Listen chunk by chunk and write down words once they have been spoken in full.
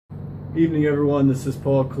Evening, everyone. This is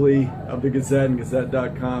Paul Klee of the Gazette and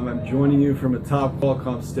Gazette.com. I'm joining you from atop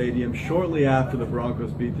Qualcomm Stadium shortly after the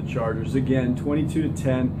Broncos beat the Chargers. Again,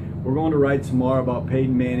 22-10. We're going to write tomorrow about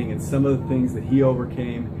Peyton Manning and some of the things that he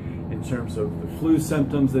overcame in terms of the flu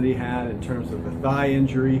symptoms that he had, in terms of the thigh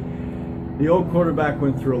injury. The old quarterback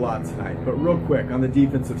went through a lot tonight. But real quick, on the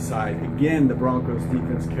defensive side, again, the Broncos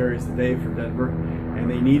defense carries the day for Denver,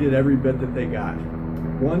 and they needed every bit that they got.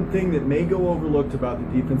 One thing that may go overlooked about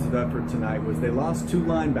the defensive effort tonight was they lost two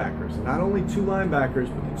linebackers. Not only two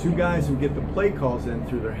linebackers, but the two guys who get the play calls in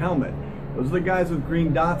through their helmet. Those are the guys with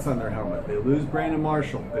green dots on their helmet. They lose Brandon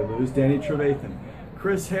Marshall. They lose Danny Trevathan.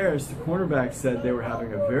 Chris Harris, the cornerback, said they were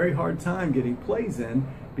having a very hard time getting plays in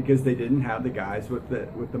because they didn't have the guys with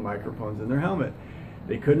the microphones in their helmet.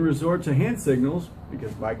 They couldn't resort to hand signals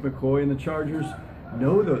because Mike McCoy and the Chargers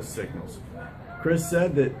know those signals. Chris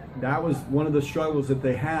said that was one of the struggles that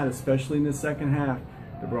they had, especially in the second half.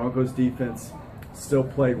 The Broncos defense still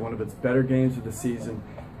played one of its better games of the season.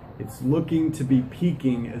 It's looking to be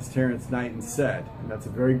peaking, as Terrence Knighton said, and that's a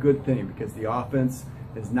very good thing because the offense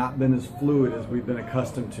has not been as fluid as we've been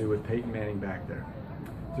accustomed to with Peyton Manning back there.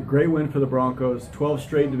 It's a great win for the Broncos, 12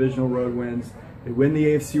 straight divisional road wins. They win the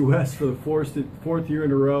AFC West for the fourth year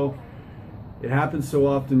in a row. It happens so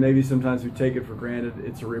often, maybe sometimes we take it for granted.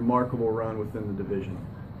 It's a remarkable run within the division.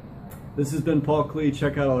 This has been Paul Klee.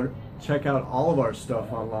 Check out all of our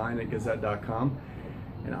stuff online at Gazette.com.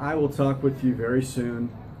 And I will talk with you very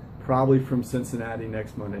soon, probably from Cincinnati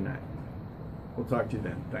next Monday night. We'll talk to you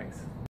then. Thanks.